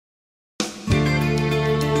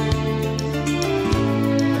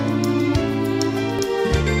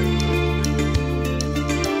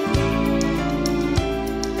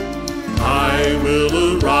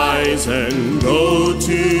rise and go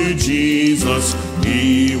to Jesus.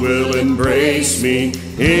 He will embrace me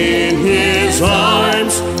in his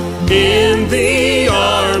arms, in the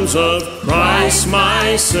arms of Christ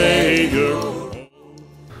my Savior.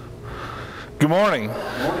 Good morning.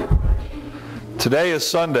 Today is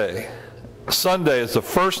Sunday. Sunday is the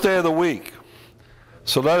first day of the week.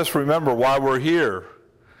 So let us remember why we're here.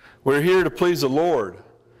 We're here to please the Lord.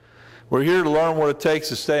 We're here to learn what it takes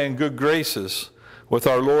to stay in good graces with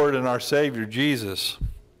our Lord and our Savior, Jesus.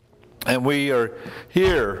 And we are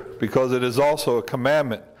here because it is also a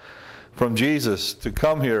commandment from Jesus to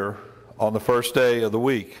come here on the first day of the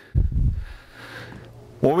week.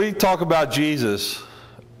 When we talk about Jesus,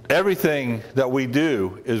 everything that we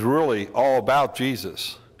do is really all about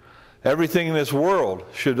Jesus. Everything in this world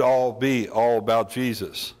should all be all about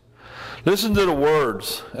Jesus. Listen to the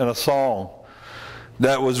words in a song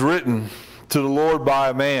that was written to the Lord by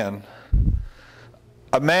a man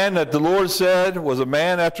that the Lord said was a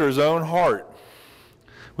man after his own heart.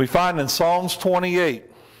 We find in Psalms 28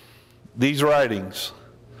 these writings.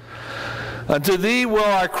 Unto thee will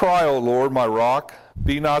I cry, O Lord, my rock,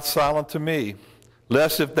 be not silent to me,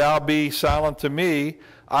 lest if thou be silent to me,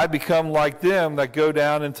 I become like them that go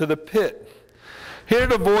down into the pit. Hear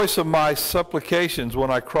the voice of my supplications when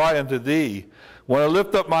I cry unto thee, when I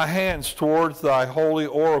lift up my hands towards thy holy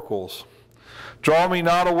oracles. Draw me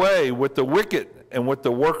not away with the wicked and with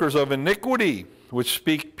the workers of iniquity, which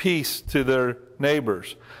speak peace to their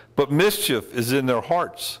neighbors, but mischief is in their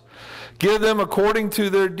hearts. Give them according to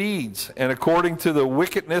their deeds, and according to the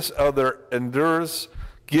wickedness of their endurance.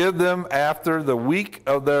 Give them after the weak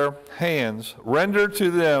of their hands. Render to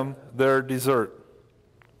them their desert.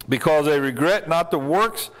 Because they regret not the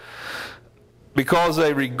works, because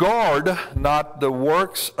they regard not the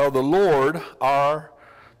works of the Lord are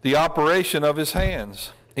the operation of his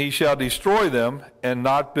hands. He shall destroy them and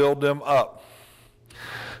not build them up.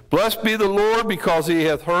 Blessed be the Lord, because he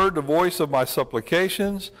hath heard the voice of my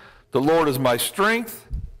supplications. The Lord is my strength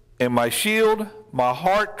and my shield. My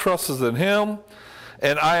heart trusteth in him,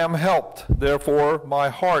 and I am helped. Therefore my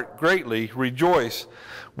heart greatly rejoice.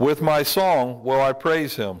 With my song will I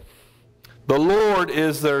praise him. The Lord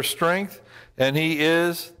is their strength, and he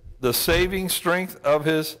is the saving strength of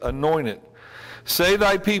his anointed. Save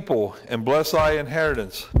thy people and bless thy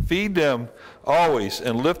inheritance. Feed them always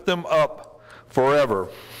and lift them up forever.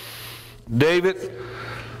 David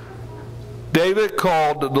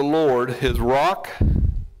called the Lord his rock,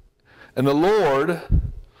 and the Lord,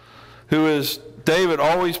 who is David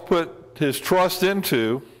always put his trust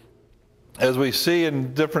into, as we see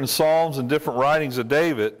in different Psalms and different writings of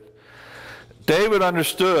David, David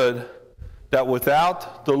understood that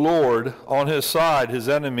without the Lord on his side, his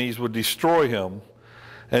enemies would destroy him.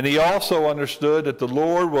 And he also understood that the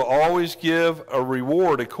Lord will always give a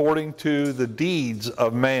reward according to the deeds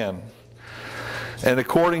of man and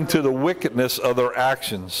according to the wickedness of their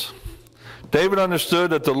actions. David understood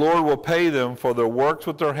that the Lord will pay them for their works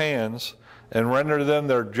with their hands and render them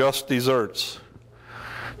their just deserts.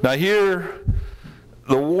 Now hear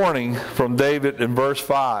the warning from David in verse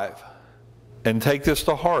 5, and take this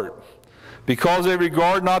to heart. Because they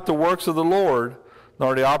regard not the works of the Lord,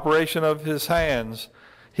 nor the operation of his hands,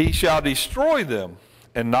 he shall destroy them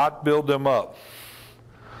and not build them up.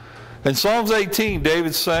 In Psalms 18,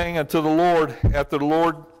 David sang unto the Lord after the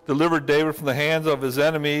Lord delivered David from the hands of his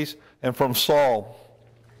enemies and from Saul.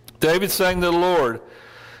 David sang to the Lord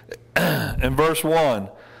in verse 1,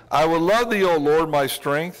 I will love thee, O Lord, my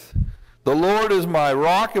strength. The Lord is my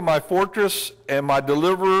rock and my fortress and my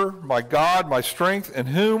deliverer, my God, my strength, in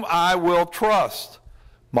whom I will trust,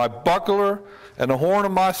 my buckler and the horn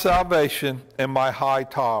of my salvation and my high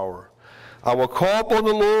tower. I will call upon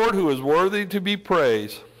the Lord, who is worthy to be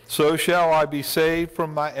praised. So shall I be saved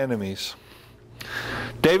from my enemies.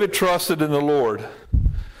 David trusted in the Lord.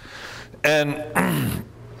 And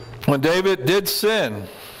when David did sin,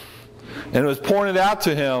 and it was pointed out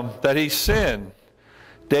to him that he sinned,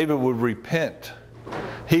 David would repent.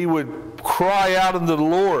 He would cry out unto the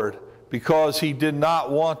Lord because he did not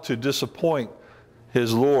want to disappoint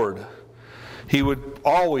his Lord. He would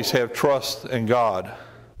always have trust in God.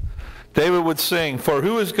 David would sing, for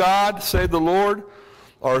who is God, save the Lord?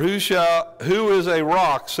 Or who is a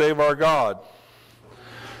rock, save our God?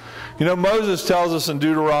 You know, Moses tells us in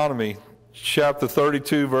Deuteronomy chapter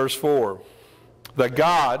 32, verse 4, that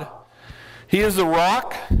God, he is the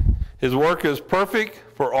rock, his work is perfect,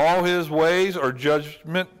 for all his ways are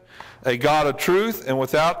judgment, a God of truth, and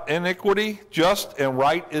without iniquity, just and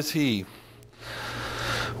right is he.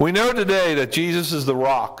 We know today that Jesus is the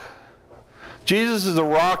rock. Jesus is the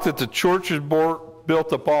rock that the church is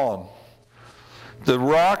built upon. The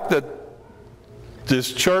rock that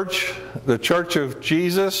this church, the church of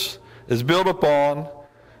Jesus, is built upon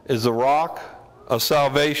is the rock of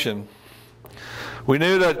salvation. We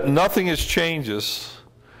knew that nothing has changes,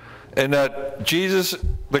 and that Jesus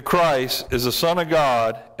the Christ is the Son of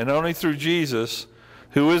God, and only through Jesus,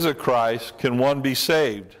 who is a Christ, can one be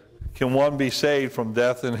saved. Can one be saved from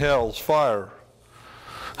death and hell's fire?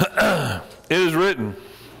 It is written,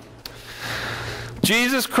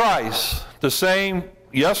 Jesus Christ, the same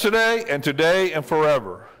yesterday and today and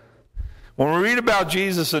forever. When we read about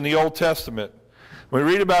Jesus in the Old Testament, when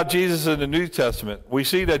we read about Jesus in the New Testament, we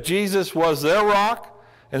see that Jesus was their rock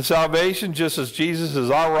and salvation, just as Jesus is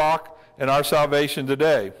our rock and our salvation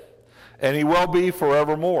today. And he will be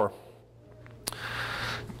forevermore.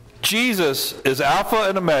 Jesus is Alpha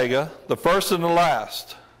and Omega, the first and the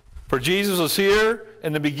last. For Jesus was here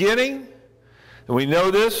in the beginning, and we know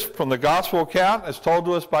this from the gospel account as told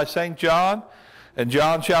to us by St. John in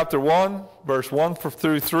John chapter 1, verse 1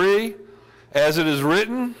 through 3. As it is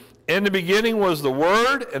written, in the beginning was the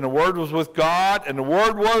Word, and the Word was with God, and the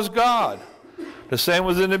Word was God. The same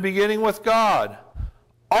was in the beginning with God.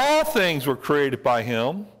 All things were created by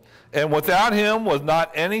him, and without him was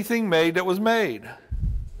not anything made that was made.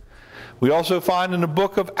 We also find in the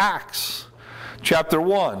book of Acts, chapter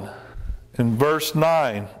 1, in verse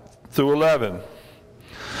 9 through 11.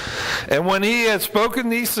 And when he had spoken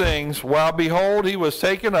these things, while behold, he was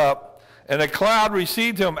taken up, and a cloud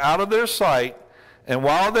received him out of their sight. And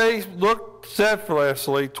while they looked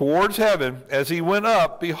steadfastly towards heaven, as he went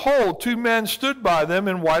up, behold, two men stood by them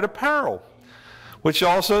in white apparel, which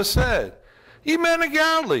also said, Ye men of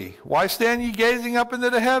Galilee, why stand ye gazing up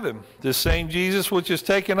into the heaven? This same Jesus which is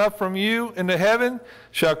taken up from you into heaven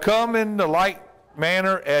shall come in the like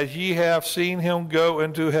manner as ye have seen him go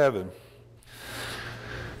into heaven.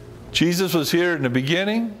 Jesus was here in the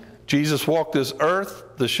beginning. Jesus walked this earth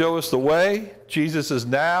to show us the way. Jesus is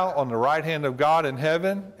now on the right hand of God in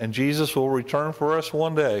heaven, and Jesus will return for us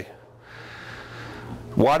one day.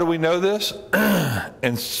 Why do we know this?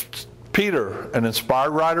 And Peter, an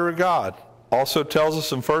inspired writer of God, also tells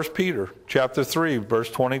us in 1 Peter chapter 3,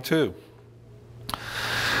 verse 22.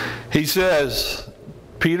 He says,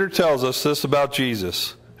 Peter tells us this about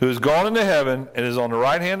Jesus, who is gone into heaven and is on the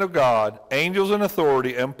right hand of God, angels and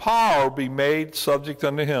authority and power be made subject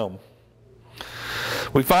unto him.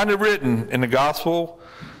 We find it written in the gospel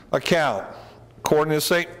account, according to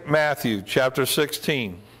St. Matthew chapter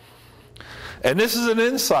 16. And this is an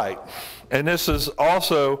insight, and this is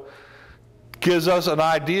also gives us an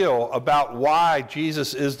idea about why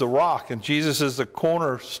Jesus is the rock and Jesus is the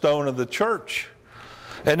cornerstone of the church.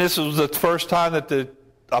 And this was the first time that the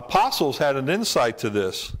apostles had an insight to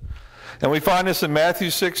this. And we find this in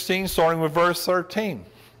Matthew 16, starting with verse 13.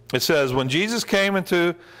 It says, when Jesus came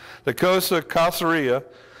into the coast of Caesarea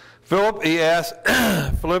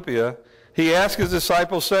Philippia, he asked his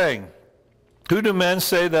disciples, saying, Who do men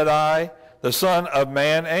say that I, the Son of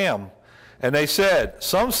Man, am? And they said,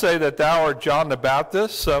 Some say that thou art John the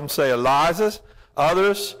Baptist, some say Elijah,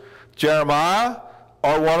 others Jeremiah,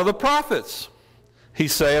 or one of the prophets. He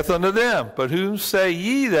saith unto them, But whom say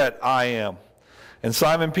ye that I am? And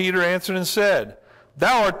Simon Peter answered and said,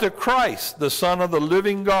 Thou art the Christ, the Son of the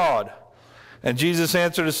living God. And Jesus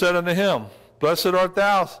answered and said unto him, Blessed art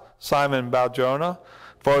thou, Simon Bar-Jonah,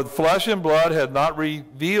 for flesh and blood hath not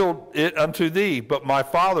revealed it unto thee, but my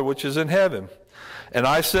Father which is in heaven. And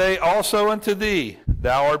I say also unto thee,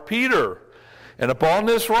 Thou art Peter, and upon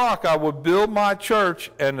this rock I will build my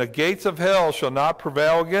church, and the gates of hell shall not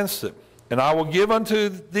prevail against it. And I will give unto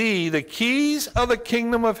thee the keys of the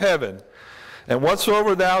kingdom of heaven. And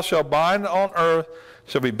whatsoever thou shalt bind on earth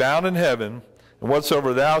shall be bound in heaven, and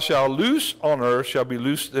whatsoever thou shalt loose on earth shall be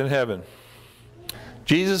loosed in heaven.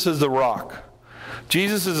 Jesus is the rock.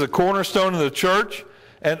 Jesus is the cornerstone of the church,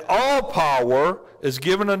 and all power is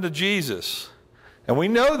given unto Jesus. And we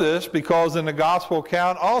know this because in the gospel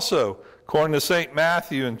account also, according to St.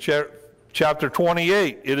 Matthew in chapter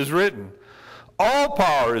 28, it is written, All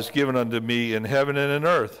power is given unto me in heaven and in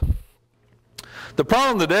earth. The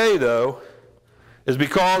problem today, though, is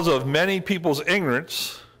because of many people's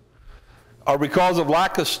ignorance, or because of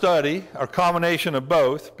lack of study, or combination of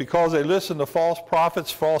both, because they listen to false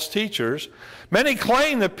prophets, false teachers, many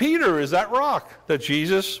claim that Peter is that rock that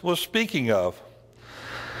Jesus was speaking of.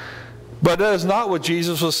 But that is not what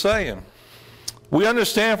Jesus was saying. We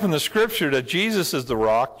understand from the scripture that Jesus is the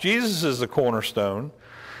rock, Jesus is the cornerstone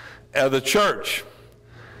of the church.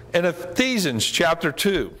 In Ephesians chapter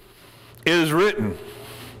 2, it is written,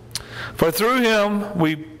 For through him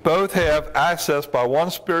we both have access by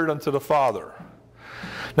one Spirit unto the Father.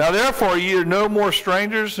 Now therefore ye are no more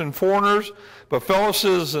strangers and foreigners, but fellow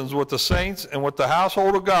citizens with the saints and with the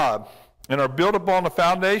household of God, and are built upon the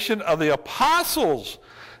foundation of the apostles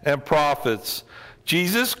and prophets,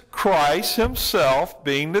 Jesus Christ himself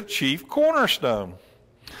being the chief cornerstone,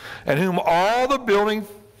 and whom all the building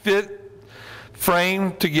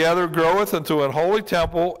framed together groweth unto an holy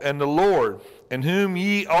temple in the Lord, in whom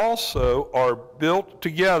ye also are built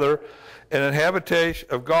together in an habitation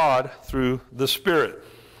of God through the Spirit.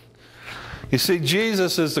 You see,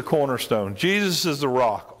 Jesus is the cornerstone. Jesus is the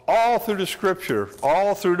rock. All through the Scripture,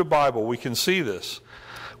 all through the Bible, we can see this.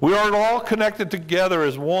 We are all connected together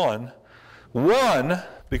as one. One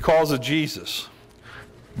because of Jesus.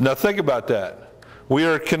 Now think about that. We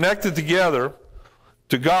are connected together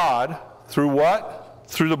to God through what?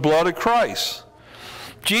 Through the blood of Christ.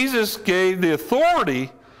 Jesus gave the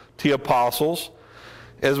authority to the apostles,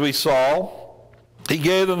 as we saw. He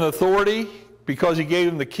gave them authority because he gave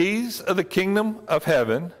them the keys of the kingdom of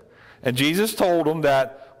heaven. And Jesus told them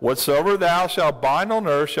that whatsoever thou shalt bind on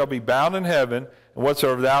earth shall be bound in heaven, and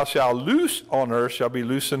whatsoever thou shalt loose on earth shall be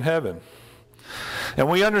loosed in heaven. And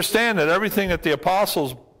we understand that everything that the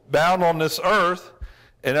apostles bound on this earth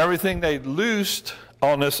and everything they loosed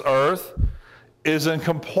on this earth is in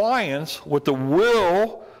compliance with the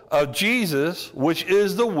will of Jesus, which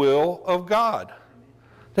is the will of God.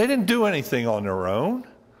 They didn't do anything on their own,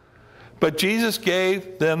 but Jesus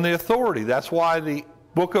gave them the authority. That's why the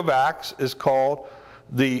book of Acts is called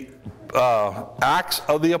the Acts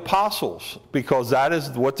of the Apostles, because that is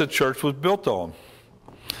what the church was built on.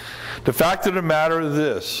 The fact of the matter is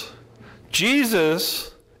this: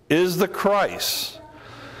 Jesus is the Christ.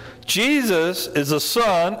 Jesus is the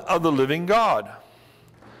Son of the living God.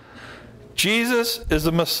 Jesus is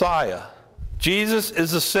the Messiah. Jesus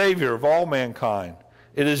is the Savior of all mankind.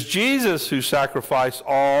 It is Jesus who sacrificed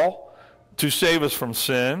all to save us from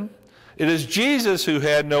sin. It is Jesus who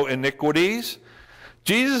had no iniquities.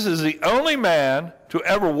 Jesus is the only man to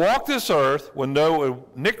ever walk this earth with no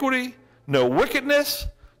iniquity, no wickedness,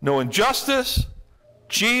 no injustice.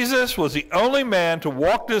 Jesus was the only man to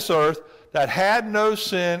walk this earth that had no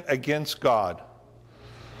sin against God.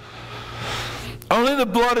 Only the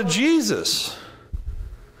blood of Jesus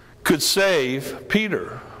could save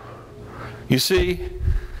Peter. You see,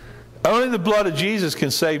 only the blood of Jesus can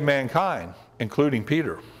save mankind, including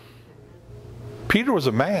Peter. Peter was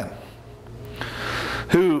a man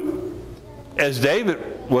who, as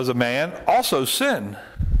David was a man, also sinned.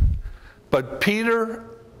 But Peter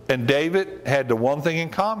and David had the one thing in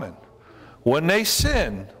common. When they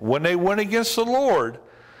sinned, when they went against the Lord,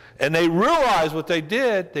 and they realized what they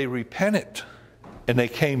did, they repented, and they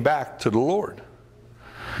came back to the Lord.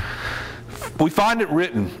 We find it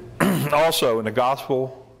written also in the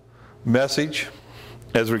gospel message,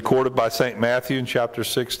 as recorded by St. Matthew in chapter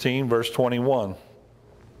 16, verse 21.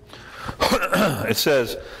 It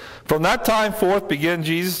says, "From that time forth began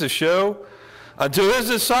Jesus to show unto his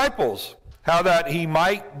disciples how that he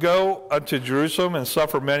might go unto Jerusalem and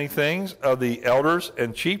suffer many things of the elders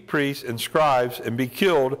and chief priests and scribes, and be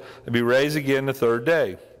killed, and be raised again the third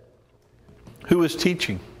day." Who was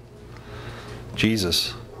teaching?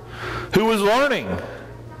 Jesus. Who was learning?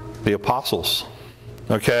 The apostles.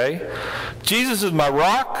 Okay? Jesus is my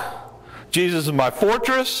rock, Jesus is my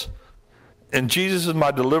fortress, and Jesus is my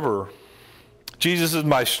deliverer. Jesus is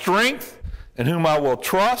my strength, in whom I will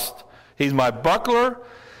trust. He's my buckler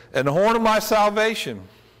and the horn of my salvation.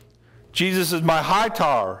 Jesus is my high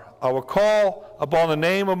tower. I will call upon the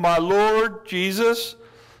name of my Lord Jesus,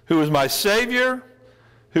 who is my Savior,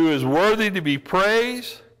 who is worthy to be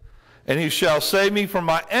praised, and he shall save me from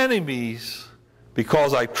my enemies,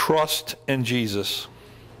 because I trust in Jesus.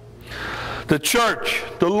 The church,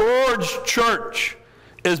 the Lord's church,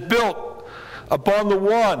 is built upon the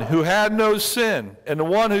one who had no sin, and the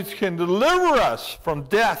one who can deliver us from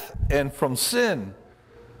death and from sin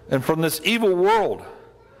and from this evil world.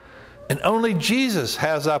 And only Jesus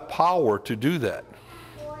has that power to do that.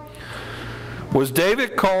 Was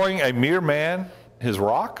David calling a mere man his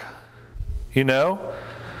rock? You know,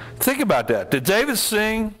 think about that. Did David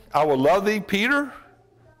sing, "I will love thee, Peter,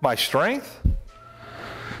 my strength"?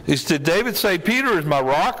 Did David say, "Peter is my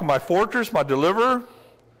rock, my fortress, my deliverer"?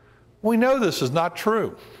 We know this is not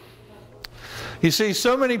true. You see,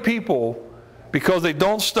 so many people, because they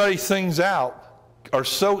don't study things out, are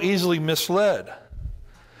so easily misled.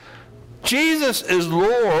 Jesus is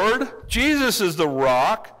Lord, Jesus is the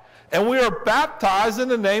rock, and we are baptized in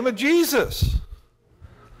the name of Jesus.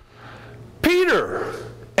 Peter,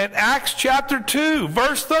 in Acts chapter 2,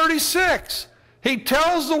 verse 36, he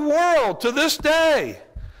tells the world to this day,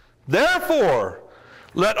 "Therefore,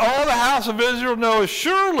 Let all the house of Israel know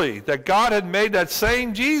surely that God had made that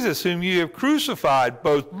same Jesus whom you have crucified,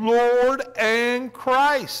 both Lord and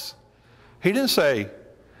Christ. He didn't say,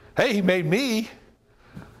 hey, he made me.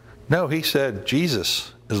 No, he said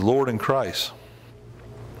Jesus is Lord and Christ.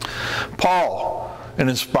 Paul, an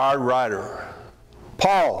inspired writer.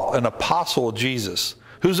 Paul, an apostle of Jesus,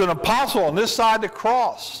 who's an apostle on this side of the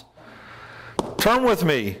cross. Turn with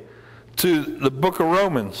me to the book of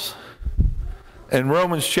Romans. In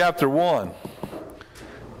Romans chapter 1,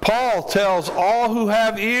 Paul tells all who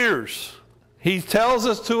have ears, he tells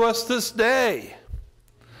us to us this day.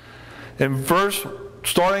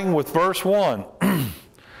 Starting with verse 1,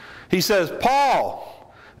 he says,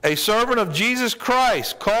 Paul, a servant of Jesus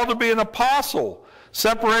Christ, called to be an apostle,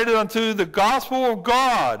 separated unto the gospel of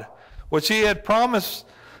God, which he had promised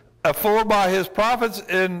afore by his prophets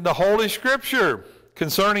in the Holy Scripture,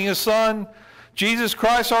 concerning his Son, Jesus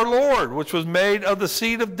Christ our Lord, which was made of the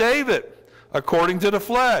seed of David, according to the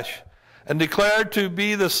flesh, and declared to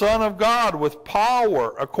be the Son of God with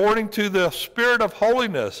power, according to the Spirit of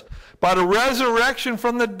holiness, by the resurrection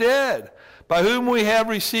from the dead, by whom we have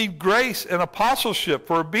received grace and apostleship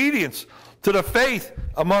for obedience to the faith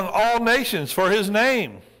among all nations for his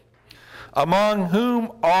name, among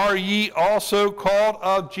whom are ye also called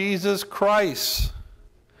of Jesus Christ.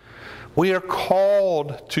 We are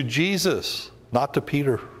called to Jesus, not to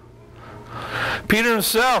Peter. Peter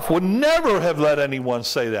himself would never have let anyone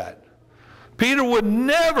say that. Peter would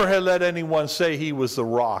never have let anyone say he was the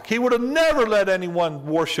rock. He would have never let anyone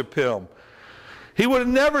worship him. He would have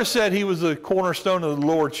never said he was the cornerstone of the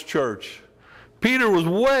Lord's church. Peter was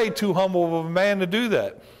way too humble of a man to do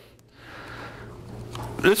that.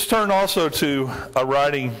 Let's turn also to a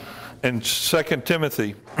writing in 2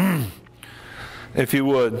 Timothy, if you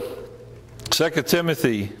would. 2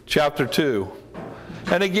 Timothy chapter 2.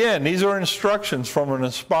 And again, these are instructions from an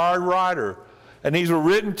inspired writer. And these were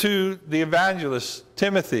written to the evangelist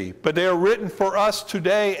Timothy. But they are written for us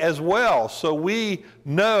today as well. So we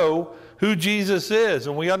know who Jesus is.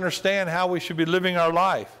 And we understand how we should be living our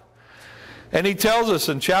life. And he tells us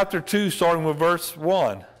in chapter 2, starting with verse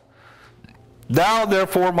 1. Thou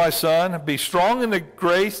therefore, my son, be strong in the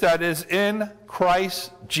grace that is in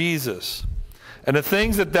Christ Jesus. And the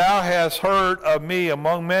things that thou hast heard of me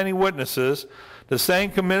among many witnesses, the same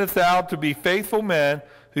committeth thou to be faithful men,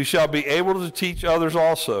 who shall be able to teach others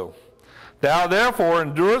also. Thou therefore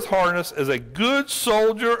endureth hardness as a good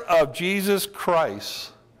soldier of Jesus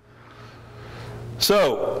Christ.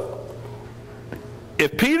 So,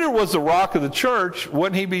 if Peter was the rock of the church,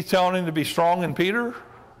 wouldn't he be telling him to be strong in Peter?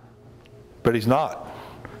 But he's not.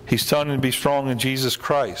 He's telling him to be strong in Jesus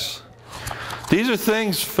Christ. These are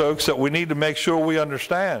things, folks, that we need to make sure we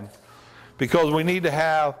understand, because we need to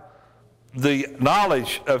have the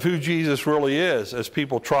knowledge of who Jesus really is as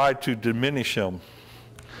people try to diminish him.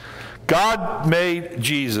 God made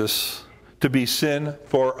Jesus to be sin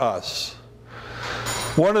for us.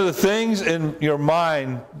 One of the things in your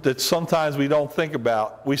mind that sometimes we don't think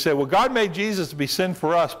about, we say, well, God made Jesus to be sin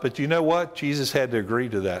for us, but you know what? Jesus had to agree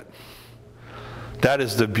to that. That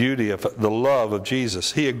is the beauty of the love of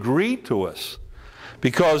Jesus. He agreed to us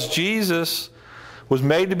because Jesus was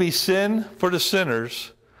made to be sin for the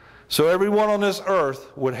sinners, so everyone on this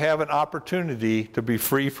earth would have an opportunity to be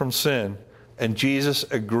free from sin, and Jesus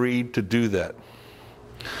agreed to do that.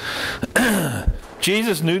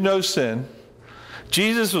 Jesus knew no sin.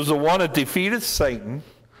 Jesus was the one that defeated Satan.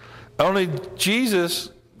 Only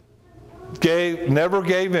Jesus never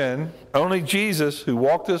gave in. Only Jesus, who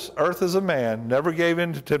walked this earth as a man, never gave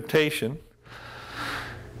in to temptation.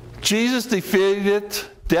 Jesus defeated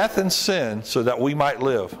death and sin so that we might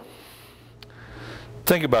live.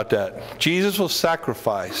 Think about that. Jesus was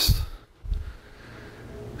sacrificed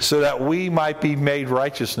so that we might be made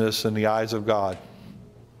righteousness in the eyes of God.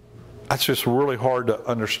 That's just really hard to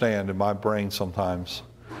understand in my brain sometimes.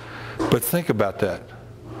 But think about that.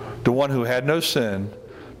 The one who had no sin,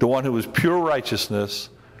 the one who was pure righteousness,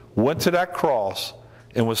 went to that cross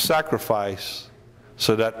and was sacrificed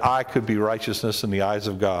so that I could be righteousness in the eyes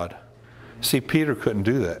of God. See, Peter couldn't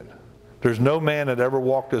do that. There's no man that ever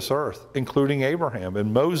walked this earth, including Abraham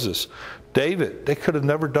and Moses, David. They could have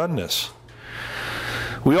never done this.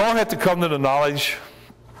 We all have to come to the knowledge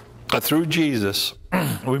that through Jesus,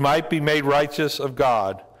 we might be made righteous of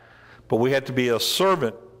God, but we have to be a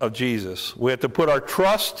servant of Jesus. We have to put our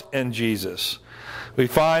trust in Jesus. We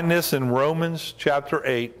find this in Romans chapter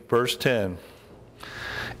 8, verse 10.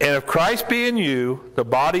 And if Christ be in you, the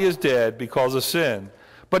body is dead because of sin,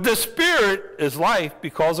 but the Spirit is life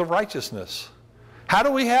because of righteousness. How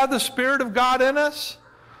do we have the Spirit of God in us?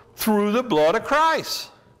 Through the blood of Christ.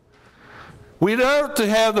 We don't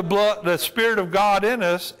have the Spirit of God in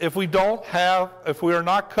us if we are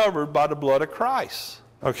not covered by the blood of Christ.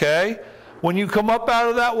 Okay? When you come up out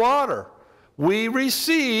of that water, we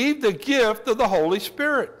receive the gift of the Holy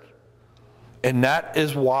Spirit. And that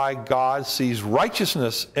is why God sees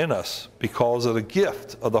righteousness in us, because of the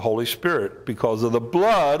gift of the Holy Spirit, because of the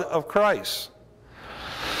blood of Christ.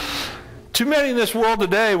 Too many in this world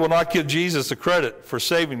today will not give Jesus the credit for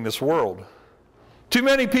saving this world. Too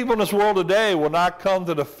many people in this world today will not come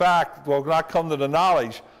to the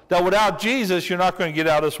knowledge that without Jesus, you're not going to get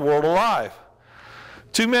out of this world alive.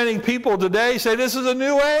 Too many people today say this is a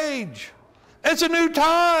new age. It's a new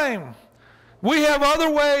time. We have other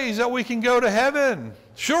ways that we can go to heaven.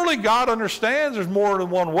 Surely God understands there's more than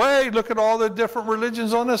one way. Look at all the different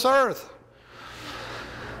religions on this earth.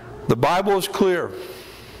 The Bible is clear.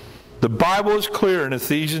 The Bible is clear in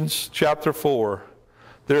Ephesians chapter 4.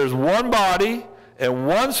 There is one body and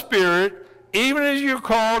one Spirit, even as you're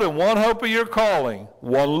called in one hope of your calling.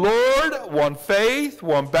 One Lord, one faith,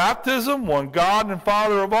 one baptism, one God and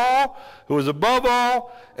Father of all, who is above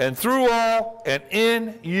all and through all and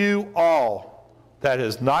in you all. That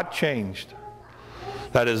has not changed.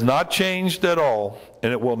 That has not changed at all,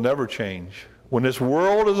 and it will never change. When this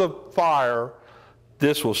world is afire,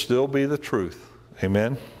 this will still be the truth.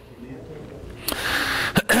 Amen?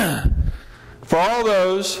 For all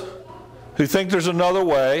those who think there's another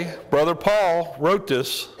way, Brother Paul wrote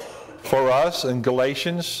this for us in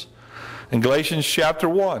Galatians chapter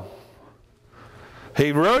 1.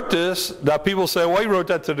 He wrote this. Now people say, well, he wrote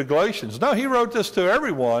that to the Galatians. No, he wrote this to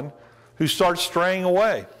everyone who starts straying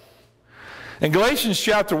away. In Galatians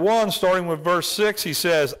chapter 1, starting with verse 6, he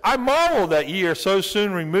says, I marvel that ye are so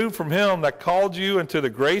soon removed from him that called you into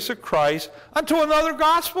the grace of Christ unto another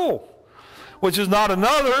gospel, which is not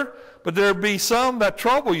another, but there be some that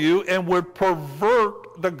trouble you and would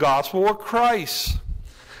pervert the gospel of Christ.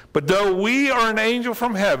 But though we are an angel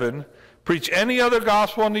from heaven, preach any other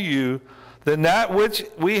gospel unto you than that which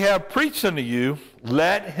we have preached unto you,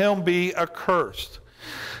 let him be accursed.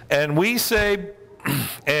 And we say,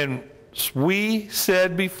 and we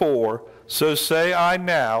said before, so say I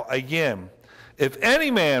now again, if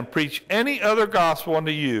any man preach any other gospel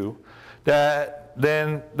unto you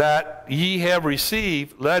than that ye have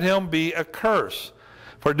received, let him be accursed.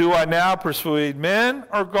 For do I now persuade men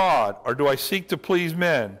or God, or do I seek to please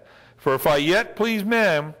men? For if I yet please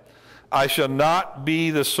men, I shall not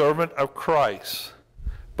be the servant of Christ.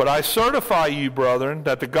 But I certify you, brethren,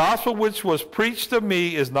 that the gospel which was preached of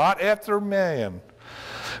me is not after man.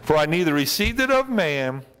 For I neither received it of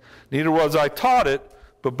man, neither was I taught it,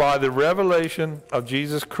 but by the revelation of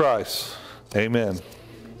Jesus Christ. Amen.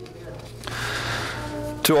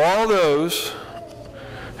 To all those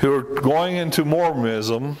who are going into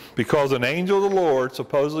Mormonism because an angel of the Lord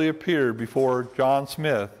supposedly appeared before John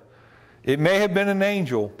Smith, it may have been an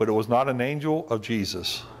angel, but it was not an angel of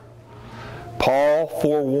Jesus. Paul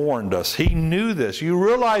forewarned us. He knew this. You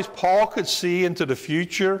realize Paul could see into the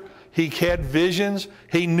future. He had visions.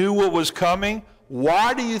 He knew what was coming.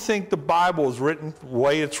 Why do you think the Bible is written the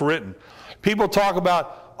way it's written? People talk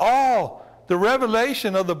about, oh, the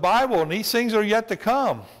revelation of the Bible, and these things are yet to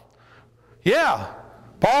come. Yeah,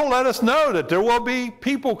 Paul let us know that there will be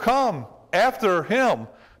people come after him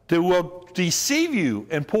that will deceive you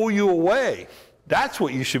and pull you away. That's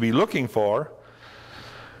what you should be looking for.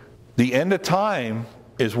 The end of time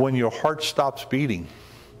is when your heart stops beating.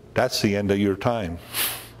 That's the end of your time.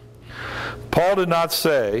 Paul did not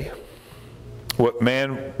say what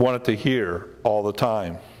man wanted to hear all the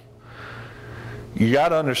time. You got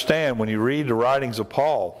to understand, when you read the writings of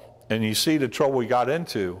Paul and you see the trouble he got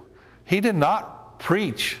into, he did not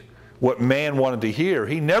preach what man wanted to hear.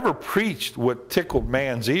 He never preached what tickled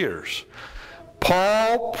man's ears.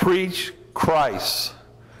 Paul preached Christ.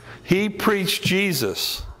 He preached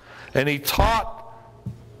Jesus. And he taught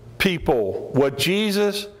people what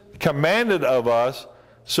Jesus commanded of us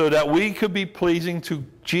so that we could be pleasing to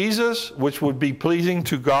Jesus, which would be pleasing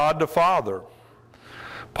to God the Father.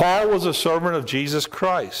 Paul was a servant of Jesus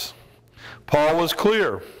Christ. Paul was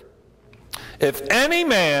clear. If any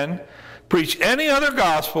man preach any other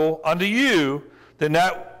gospel unto you than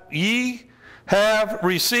that ye have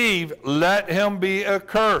received, let him be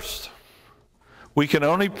accursed. We can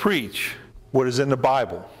only preach what is in the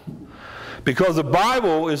Bible, because the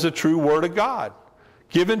Bible is the true Word of God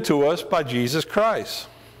given to us by Jesus Christ.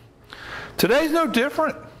 Today's no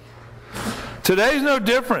different. Today's no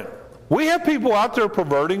different. We have people out there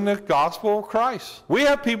perverting the gospel of Christ. We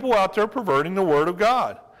have people out there perverting the Word of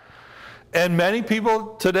God. And many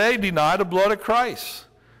people today deny the blood of Christ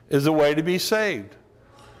is the way to be saved.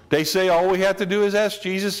 They say all we have to do is ask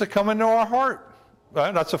Jesus to come into our heart.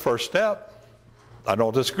 Well, that's the first step. I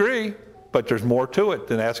don't disagree, but there's more to it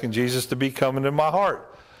than asking Jesus to be coming in my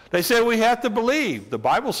heart. They say we have to believe. The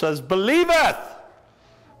Bible says, believeth,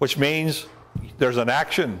 which means there's an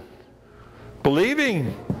action.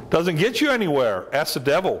 Believing doesn't get you anywhere. Ask the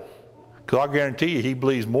devil, because I'll guarantee you he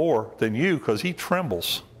believes more than you because he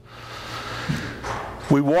trembles.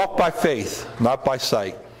 We walk by faith, not by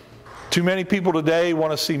sight. Too many people today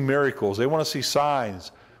want to see miracles. They want to see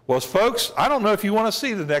signs. Well, folks, I don't know if you want to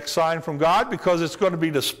see the next sign from God, because it's going to be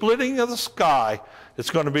the splitting of the sky. It's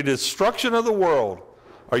going to be the destruction of the world.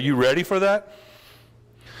 Are you ready for that?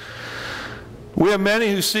 We have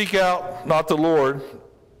many who seek out not the Lord,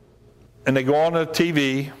 and they go on the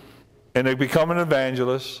TV, and they become an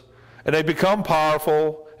evangelist, and they become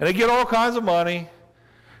powerful, and they get all kinds of money,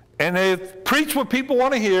 and they preach what people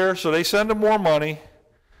want to hear, so they send them more money.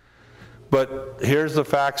 But here's the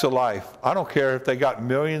facts of life. I don't care if they got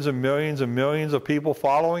millions and millions and millions of people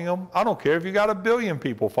following them. I don't care if you got 1 billion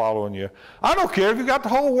people following you. I don't care if you got the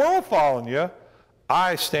whole world following you.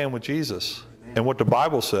 I stand with Jesus and what the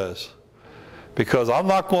Bible says. Because I'm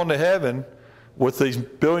not going to heaven with these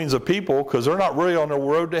billions of people, because they're not really on the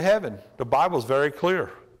road to heaven. The Bible's very clear.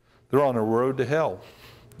 They're on the road to hell.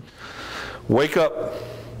 Wake up.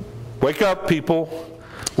 Wake up, people.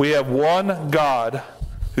 We have one God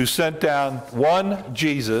who sent down one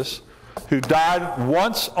Jesus who died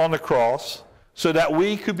once on the cross so that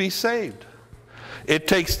we could be saved. It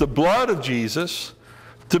takes the blood of Jesus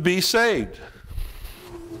to be saved.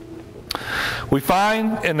 We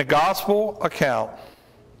find in the gospel account,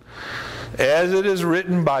 as it is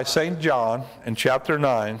written by St. John in chapter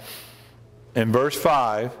 9, in verse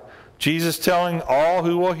 5, Jesus telling all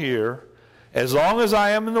who will hear, as long as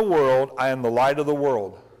I am in the world, I am the light of the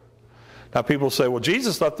world. Now people say, well,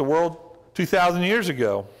 Jesus left the world 2,000 years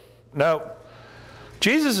ago. No.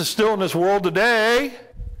 Jesus is still in this world today,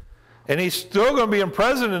 and he's still going to be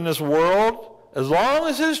present in this world as long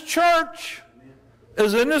as his church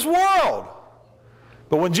is in this world.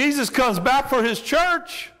 But when Jesus comes back for his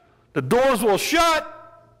church, the doors will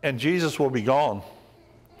shut and Jesus will be gone.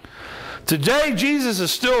 Today, Jesus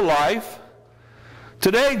is still life.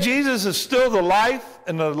 Today, Jesus is still the life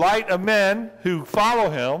and the light of men who follow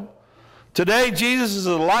him. Today, Jesus is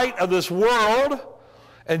the light of this world,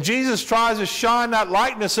 and Jesus tries to shine that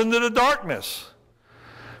lightness into the darkness.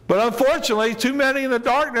 But unfortunately, too many in the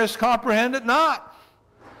darkness comprehend it not.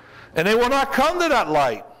 And they will not come to that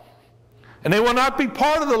light. And they will not be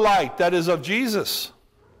part of the light that is of Jesus.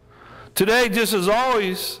 Today, just as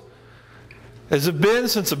always, as it been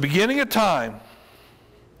since the beginning of time,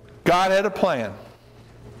 God had a plan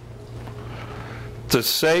to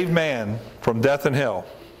save man from death and hell.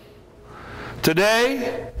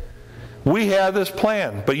 Today, we have this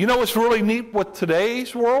plan. But you know what's really neat with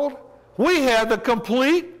today's world? We have the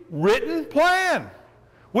complete written plan.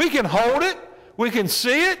 We can hold it, we can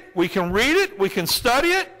see it, we can read it, we can study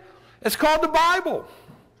it. It's called the Bible.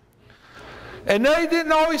 And they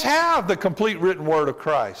didn't always have the complete written word of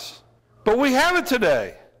Christ. But we have it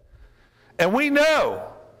today. And we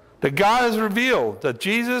know that God has revealed that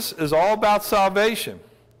Jesus is all about salvation.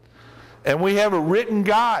 And we have a written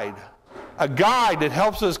guide. A guide that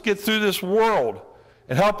helps us get through this world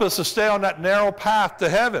and help us to stay on that narrow path to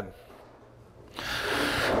heaven.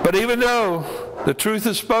 But even though the truth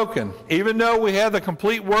is spoken, even though we have the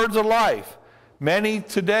complete words of life, many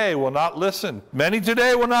today will not listen. Many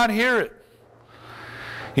today will not hear it.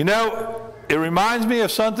 You know, it reminds me of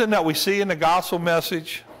something that we see in the gospel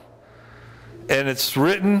message, and it's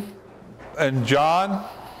written in John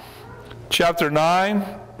chapter 9,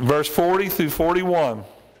 verse 40 through 41.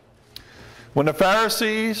 When the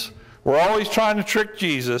Pharisees were always trying to trick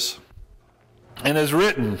Jesus, and is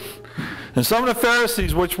written, and some of the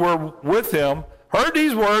Pharisees which were with him heard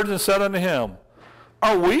these words and said unto him,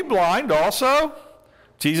 Are we blind also?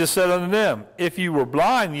 Jesus said unto them, If you were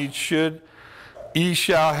blind, ye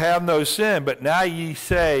shall have no sin, but now ye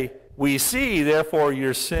say, We see, therefore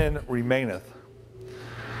your sin remaineth.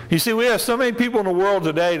 You see, we have so many people in the world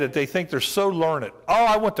today that they think they're so learned. Oh,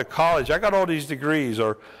 I went to college, I got all these degrees,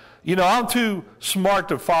 or you know, I'm too smart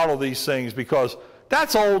to follow these things because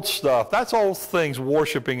that's old stuff. That's old things,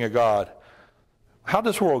 worshiping a God. How did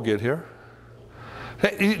this world get here?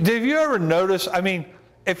 Did you ever notice, I mean,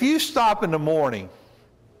 if you stop in the morning,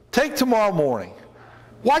 take tomorrow morning,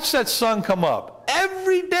 watch that sun come up.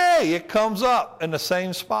 Every day it comes up in the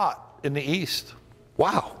same spot in the east.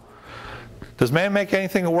 Wow. Does man make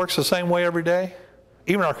anything that works the same way every day?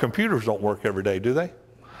 Even our computers don't work every day, do they?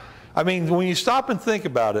 I mean, when you stop and think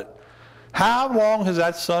about it, how long has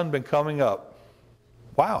that sun been coming up?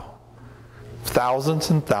 Wow. Thousands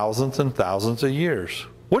and thousands and thousands of years.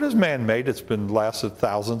 What has man made that's been lasted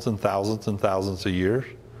thousands and thousands and thousands of years?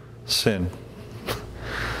 Sin.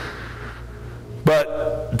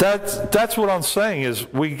 But that's what I'm saying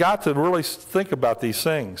is we got to really think about these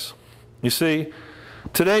things. You see,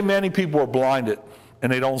 today many people are blinded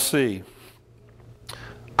and they don't see.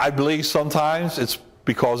 I believe sometimes it's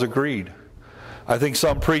because of greed. I think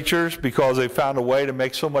some preachers, because they found a way to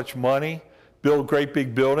make so much money, build great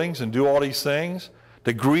big buildings and do all these things,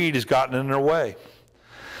 the greed has gotten in their way.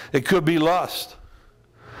 It could be lust.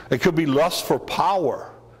 It could be lust for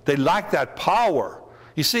power. They like that power.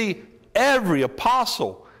 You see, every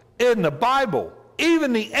apostle in the Bible,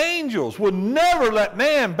 even the angels, would never let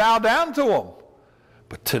man bow down to them.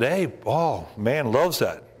 But today, oh, man loves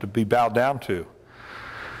that, to be bowed down to.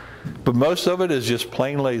 But most of it is just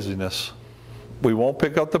plain laziness. We won't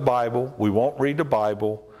pick up the Bible. We won't read the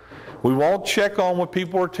Bible. We won't check on what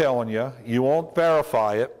people are telling you. You won't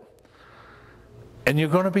verify it. And you're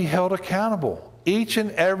going to be held accountable. Each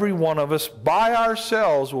and every one of us, by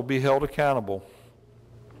ourselves, will be held accountable.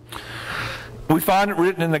 We find it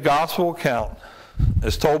written in the gospel account,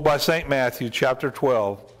 as told by St. Matthew, chapter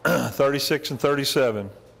 12, 36 and 37,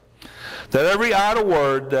 that every idle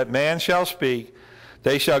word that man shall speak,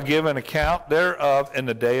 they shall give an account thereof in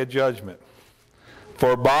the day of judgment.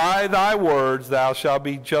 For by thy words thou shalt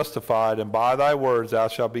be justified, and by thy words thou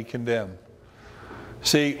shalt be condemned.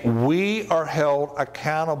 See, we are held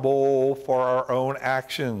accountable for our own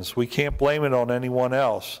actions. We can't blame it on anyone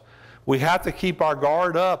else. We have to keep our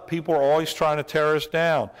guard up. People are always trying to tear us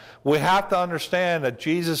down. We have to understand that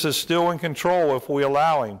Jesus is still in control if we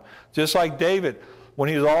allow him. Just like David, when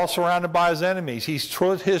he was all surrounded by his enemies, he's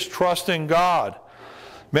put his trust in God.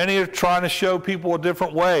 Many are trying to show people a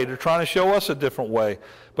different way. They're trying to show us a different way.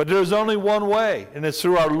 But there's only one way, and it's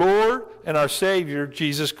through our Lord and our Savior,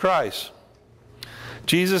 Jesus Christ.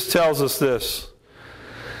 Jesus tells us this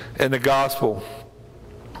in the gospel,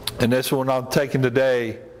 and this one I'm taking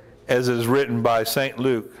today as is written by St.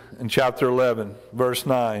 Luke in chapter 11, verse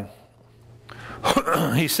 9.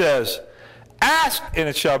 He says, ask and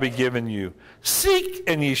it shall be given you. Seek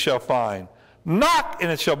and ye shall find. Knock and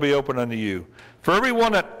it shall be opened unto you. For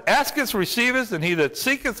everyone that asketh receiveth, and he that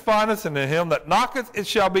seeketh findeth, and to him that knocketh it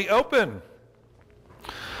shall be opened.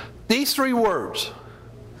 These three words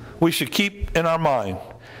we should keep in our mind.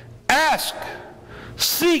 Ask,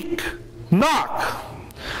 seek, knock.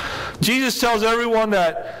 Jesus tells everyone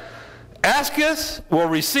that asketh will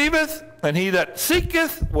receiveth, and he that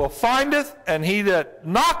seeketh will findeth, and he that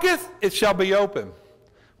knocketh it shall be open.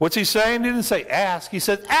 What's he saying? He didn't say ask. He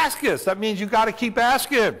said asketh. That means you've got to keep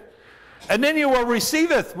asking. And then you will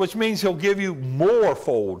receiveth, which means he'll give you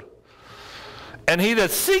morefold. And he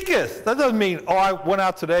that seeketh, that doesn't mean, oh, I went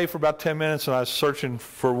out today for about 10 minutes and I was searching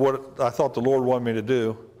for what I thought the Lord wanted me to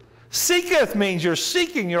do. Seeketh means you're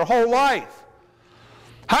seeking your whole life.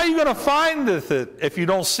 How are you going to find it if you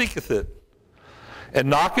don't seeketh it? And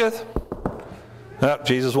knocketh? Oh,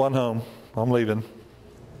 Jesus went home. I'm leaving.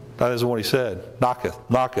 That isn't what he said. Knocketh,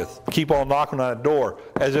 knocketh. Keep on knocking on that door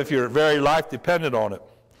as if your very life depended on it.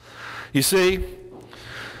 You see,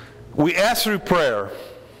 we ask through prayer.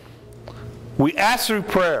 We ask through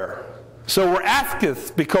prayer. So we're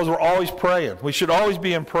asketh because we're always praying. We should always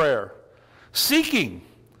be in prayer. Seeking.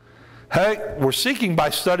 Hey, we're seeking by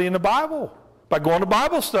studying the Bible, by going to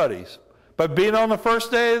Bible studies, by being on the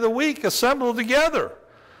first day of the week assembled together.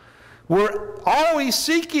 We're always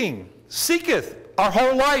seeking. Seeketh. Our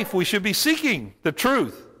whole life we should be seeking the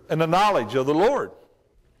truth and the knowledge of the Lord.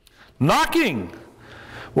 Knocking.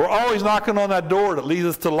 We're always knocking on that door that leads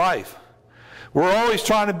us to life. We're always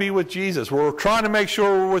trying to be with Jesus. We're trying to make sure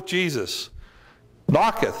we're with Jesus.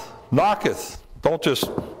 Knocketh, knocketh. Don't just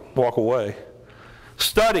walk away.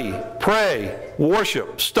 Study, pray,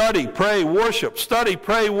 worship. Study, pray, worship. Study,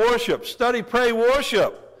 pray, worship. Study, pray,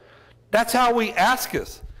 worship. That's how we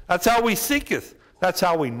asketh. That's how we seeketh. That's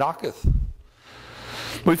how we knocketh.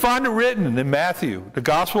 We find it written in Matthew, the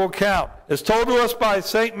gospel account. It's told to us by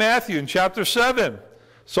St. Matthew in chapter 7.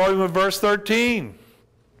 Starting with verse 13,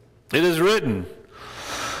 it is written,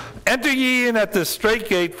 enter ye in at the strait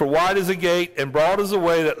gate, for wide is the gate, and broad is the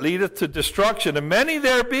way that leadeth to destruction, and many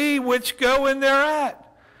there be which go in thereat.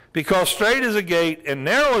 Because strait is the gate, and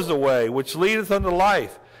narrow is the way which leadeth unto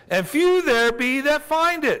life, and few there be that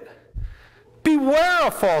find it. Beware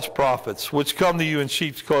of false prophets, which come to you in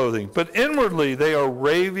sheep's clothing, but inwardly they are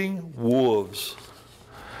raving wolves.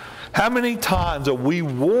 How many times are we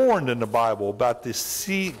warned in the Bible about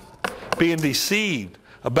being deceived,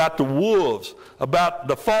 about the wolves, about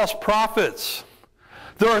the false prophets?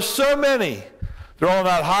 There are so many. They're on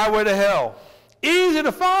that highway to hell. Easy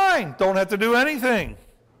to find. Don't have to do anything.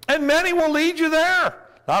 And many will lead you there.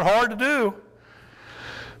 Not hard to do.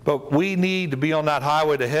 But we need to be on that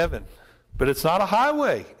highway to heaven. But it's not a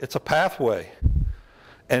highway. It's a pathway.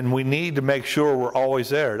 And we need to make sure we're always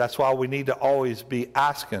there. That's why we need to always be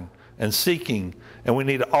asking and seeking. And we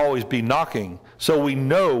need to always be knocking so we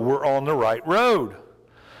know we're on the right road.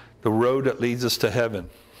 The road that leads us to heaven.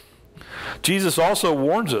 Jesus also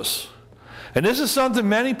warns us. And this is something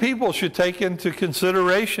many people should take into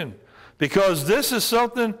consideration. Because this is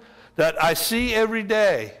something that I see every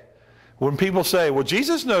day. When people say, well,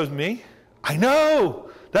 Jesus knows me. I know.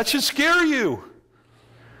 That should scare you.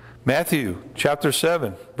 Matthew chapter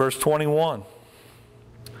 7, verse 21.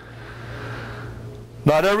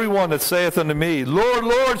 Not everyone that saith unto me, Lord,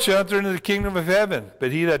 Lord, shall enter into the kingdom of heaven,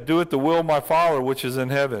 but he that doeth the will of my Father which is in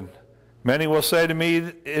heaven. Many will say to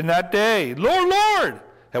me in that day, Lord, Lord,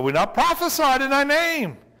 have we not prophesied in thy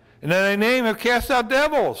name? And in thy name have cast out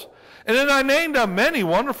devils. And in thy name done many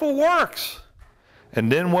wonderful works.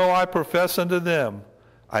 And then will I profess unto them,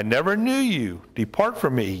 I never knew you. Depart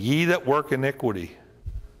from me, ye that work iniquity.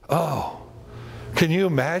 Oh, can you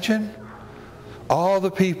imagine all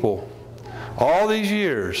the people, all these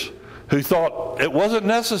years, who thought it wasn't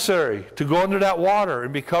necessary to go under that water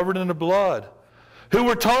and be covered in the blood, who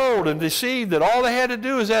were told and deceived that all they had to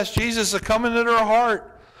do is ask Jesus to come into their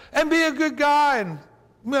heart and be a good guy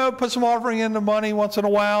and put some offering in the money once in a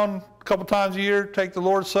while, a couple times a year, take the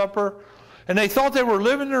Lord's Supper. And they thought they were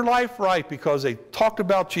living their life right because they talked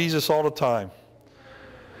about Jesus all the time.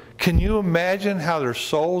 Can you imagine how their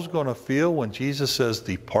soul's going to feel when Jesus says,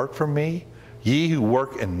 depart from me, ye who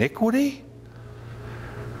work iniquity?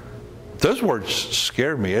 Those words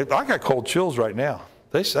scared me. I got cold chills right now.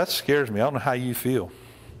 That scares me. I don't know how you feel.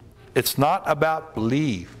 It's not about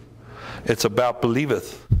believe. It's about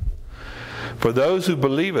believeth. For those who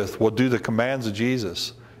believeth will do the commands of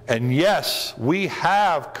Jesus. And yes, we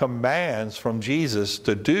have commands from Jesus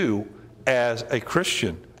to do as a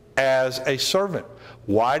Christian, as a servant.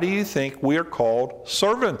 Why do you think we are called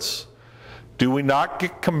servants? Do we not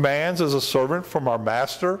get commands as a servant from our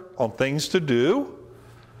master on things to do?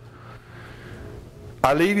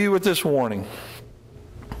 I leave you with this warning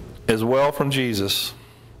as well from Jesus.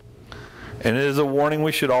 And it is a warning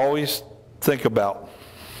we should always think about.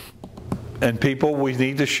 And people we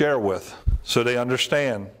need to share with so they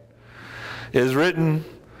understand. It is written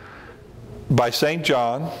by St.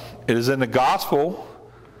 John. It is in the gospel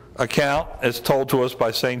account as told to us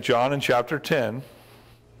by St. John in chapter 10.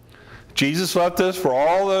 Jesus left this for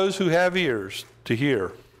all those who have ears to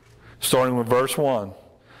hear, starting with verse 1.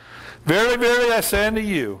 Verily, verily, I say unto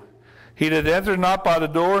you, he that entereth not by the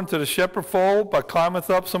door into the shepherdfold, but climbeth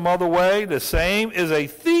up some other way, the same is a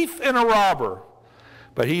thief and a robber.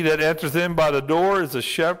 But he that entereth in by the door is the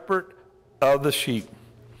shepherd of the sheep.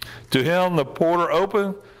 To him the porter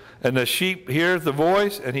openeth, and the sheep heareth the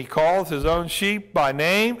voice, and he calleth his own sheep by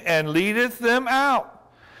name, and leadeth them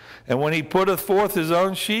out. And when he putteth forth his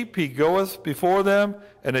own sheep, he goeth before them,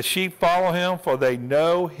 and the sheep follow him, for they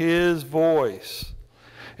know his voice.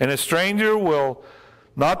 And a stranger will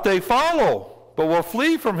not they follow, but will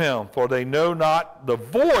flee from him, for they know not the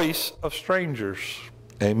voice of strangers.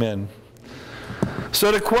 Amen.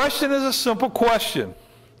 So the question is a simple question.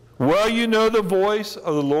 Well, you know the voice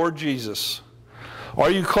of the Lord Jesus.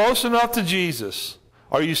 Are you close enough to Jesus?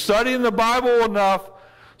 Are you studying the Bible enough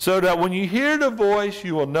so that when you hear the voice,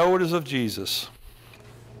 you will know it is of Jesus?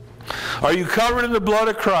 Are you covered in the blood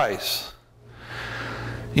of Christ?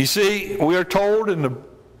 You see, we are told in the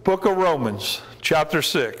book of Romans, chapter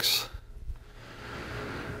 6,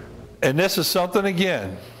 and this is something,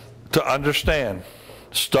 again, to understand.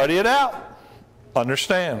 Study it out.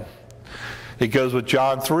 Understand. It goes with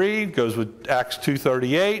John 3, it goes with Acts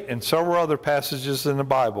 2:38, and several other passages in the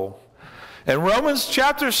Bible. In Romans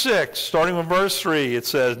chapter 6, starting with verse 3, it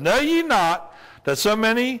says, Know ye not that so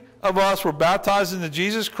many of us were baptized into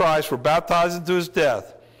Jesus Christ, were baptized into his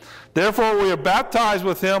death? Therefore we are baptized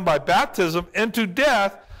with him by baptism into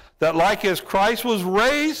death, that like as Christ was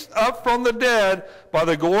raised up from the dead by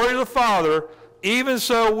the glory of the Father, even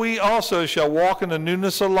so we also shall walk in the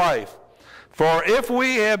newness of life. For if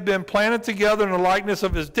we have been planted together in the likeness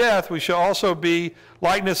of his death, we shall also be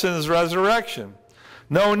likeness in his resurrection.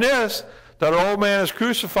 Knowing this, that our old man is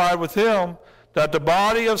crucified with him, that the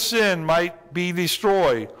body of sin might be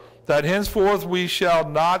destroyed, that henceforth we shall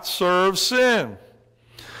not serve sin.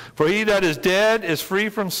 For he that is dead is free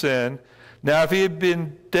from sin. Now if he had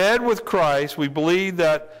been dead with Christ, we believe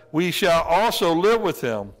that we shall also live with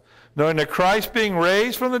him, knowing that Christ being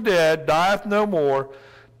raised from the dead dieth no more,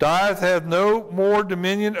 death hath no more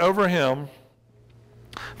dominion over him.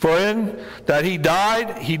 For in that he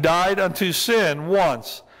died unto sin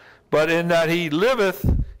once, but in that he liveth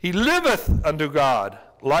unto God.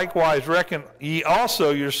 Likewise reckon ye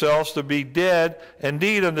also yourselves to be dead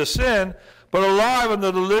indeed unto sin, but alive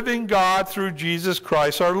unto the living God through Jesus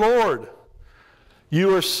Christ our Lord.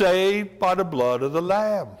 You are saved by the blood of the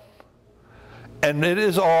Lamb. And it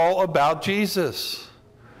is all about Jesus.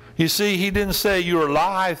 You see, he didn't say you're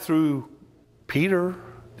alive through Peter,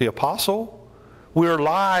 the apostle. We're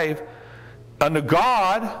alive unto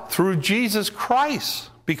God through Jesus Christ,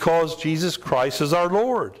 because Jesus Christ is our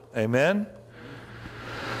Lord. Amen?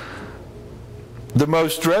 The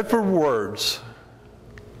most dreadful words,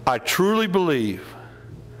 I truly believe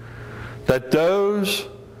that those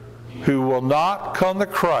who will not come to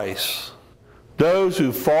Christ, those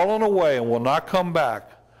who've fallen away and will not come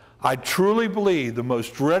back, I truly believe the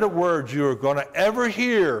most dreaded words you are going to ever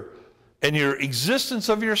hear in your existence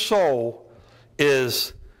of your soul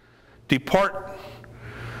is, depart,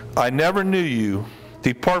 I never knew you,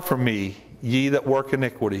 depart from me, ye that work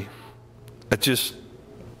iniquity. I just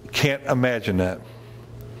can't imagine that.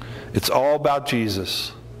 It's all about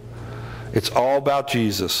Jesus. It's all about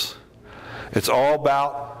Jesus. It's all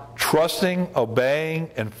about trusting,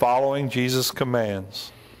 obeying, and following Jesus'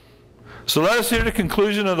 commands. So let us hear the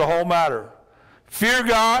conclusion of the whole matter. Fear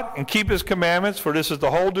God and keep his commandments, for this is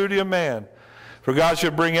the whole duty of man. For God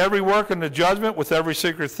shall bring every work into judgment with every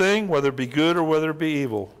secret thing, whether it be good or whether it be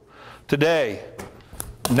evil. Today,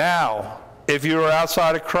 now, if you are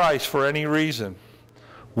outside of Christ for any reason,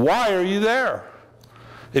 why are you there?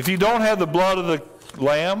 If you don't have the blood of the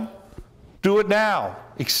Lamb, do it now.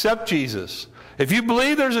 Accept Jesus. If you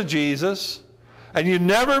believe there's a Jesus and you've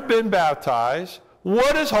never been baptized,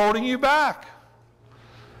 what is holding you back?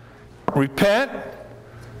 Repent,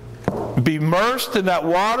 be immersed in that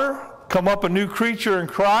water, come up a new creature in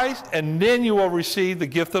Christ, and then you will receive the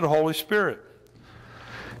gift of the Holy Spirit.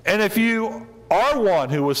 And if you are one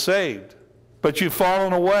who was saved, but you've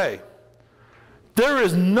fallen away, there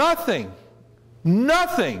is nothing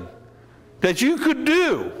that you could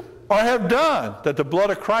do or have done that the blood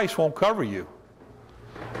of Christ won't cover you.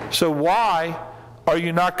 So why are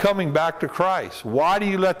you not coming back to Christ? Why do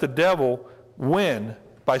you let the devil win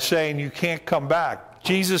by saying you can't come back?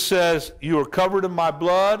 Jesus says, you are covered in my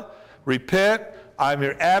blood. Repent. I'm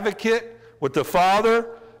your advocate with the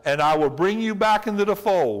Father, and I will bring you back into the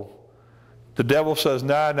fold. The devil says,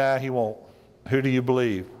 nah, he won't. Who do you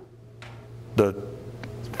believe? The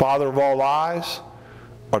father of all lies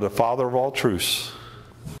or the father of all truths?